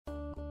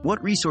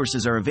What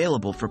resources are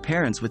available for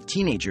parents with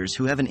teenagers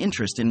who have an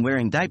interest in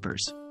wearing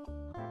diapers?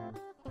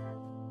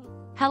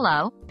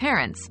 Hello,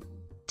 parents.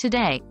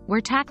 Today,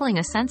 we're tackling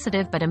a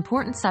sensitive but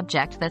important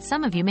subject that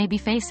some of you may be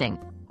facing: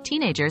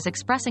 teenagers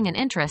expressing an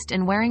interest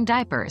in wearing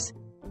diapers.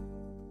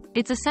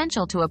 It's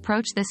essential to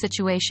approach this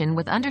situation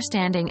with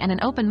understanding and an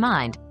open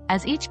mind,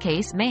 as each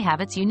case may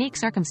have its unique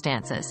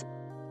circumstances.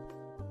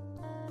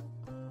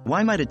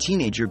 Why might a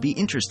teenager be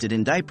interested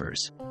in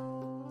diapers?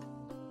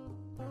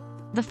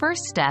 The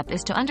first step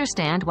is to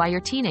understand why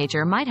your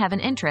teenager might have an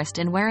interest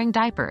in wearing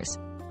diapers.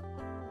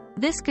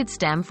 This could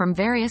stem from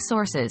various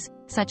sources,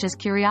 such as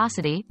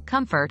curiosity,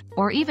 comfort,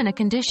 or even a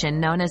condition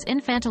known as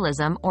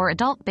infantilism or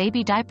adult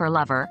baby diaper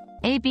lover,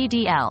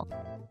 ABDL.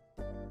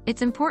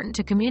 It's important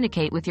to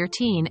communicate with your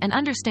teen and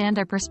understand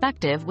their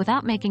perspective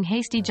without making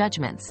hasty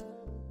judgments.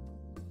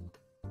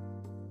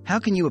 How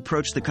can you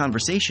approach the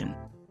conversation?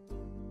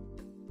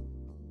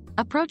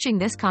 Approaching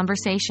this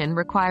conversation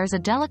requires a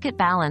delicate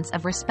balance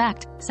of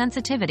respect,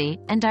 sensitivity,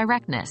 and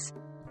directness.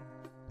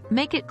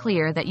 Make it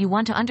clear that you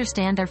want to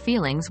understand their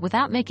feelings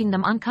without making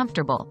them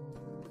uncomfortable.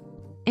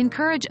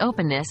 Encourage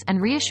openness and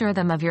reassure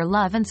them of your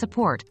love and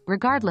support,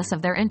 regardless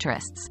of their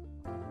interests.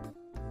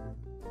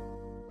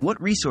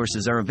 What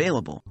resources are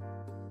available?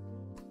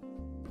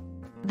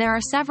 There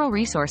are several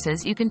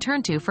resources you can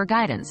turn to for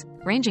guidance,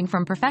 ranging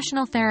from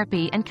professional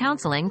therapy and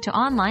counseling to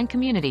online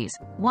communities.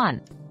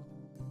 1.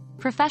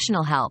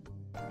 Professional help.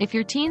 If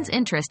your teen's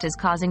interest is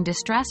causing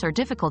distress or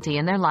difficulty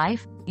in their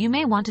life, you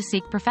may want to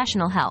seek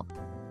professional help.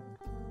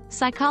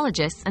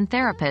 Psychologists and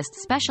therapists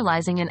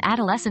specializing in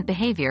adolescent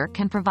behavior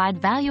can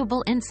provide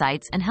valuable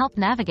insights and help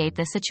navigate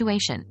this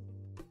situation.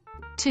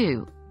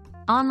 2.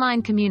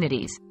 Online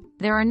communities.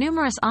 There are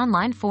numerous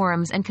online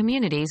forums and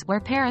communities where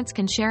parents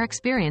can share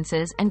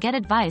experiences and get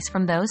advice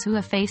from those who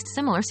have faced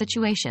similar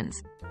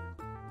situations.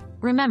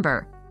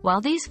 Remember, while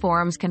these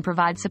forums can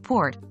provide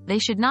support, they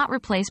should not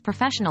replace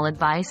professional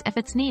advice if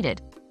it's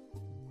needed.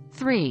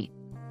 3.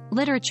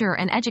 Literature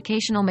and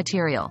educational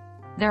material.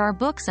 There are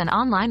books and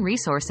online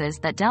resources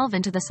that delve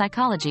into the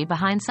psychology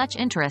behind such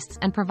interests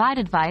and provide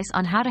advice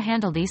on how to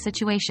handle these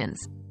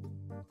situations.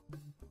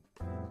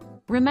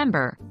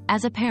 Remember,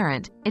 as a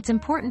parent, it's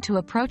important to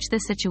approach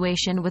this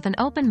situation with an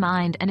open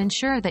mind and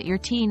ensure that your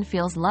teen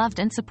feels loved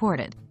and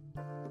supported.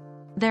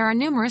 There are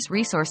numerous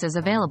resources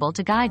available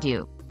to guide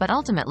you, but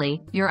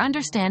ultimately, your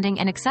understanding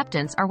and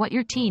acceptance are what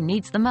your teen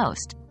needs the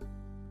most.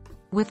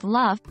 With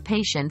love,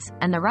 patience,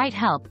 and the right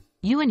help,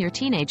 you and your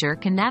teenager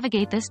can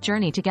navigate this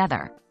journey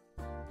together.